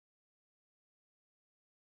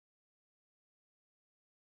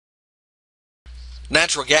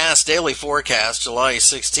Natural gas daily forecast, July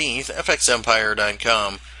 16th,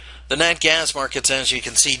 fxempire.com. The nat gas markets, as you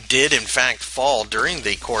can see, did in fact fall during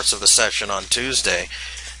the course of the session on Tuesday.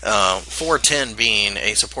 410 being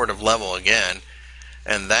a supportive level again,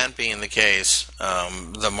 and that being the case,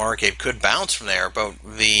 the market could bounce from there, but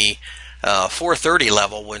the 430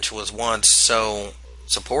 level, which was once so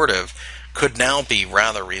supportive, could now be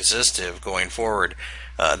rather resistive going forward.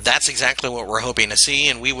 That's exactly what we're hoping to see,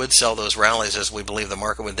 and we would sell those rallies as we believe the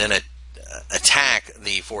market would then attack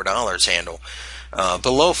the $4 handle.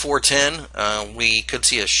 Below 410, we could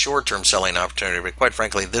see a short-term selling opportunity, but quite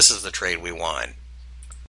frankly, this is the trade we want.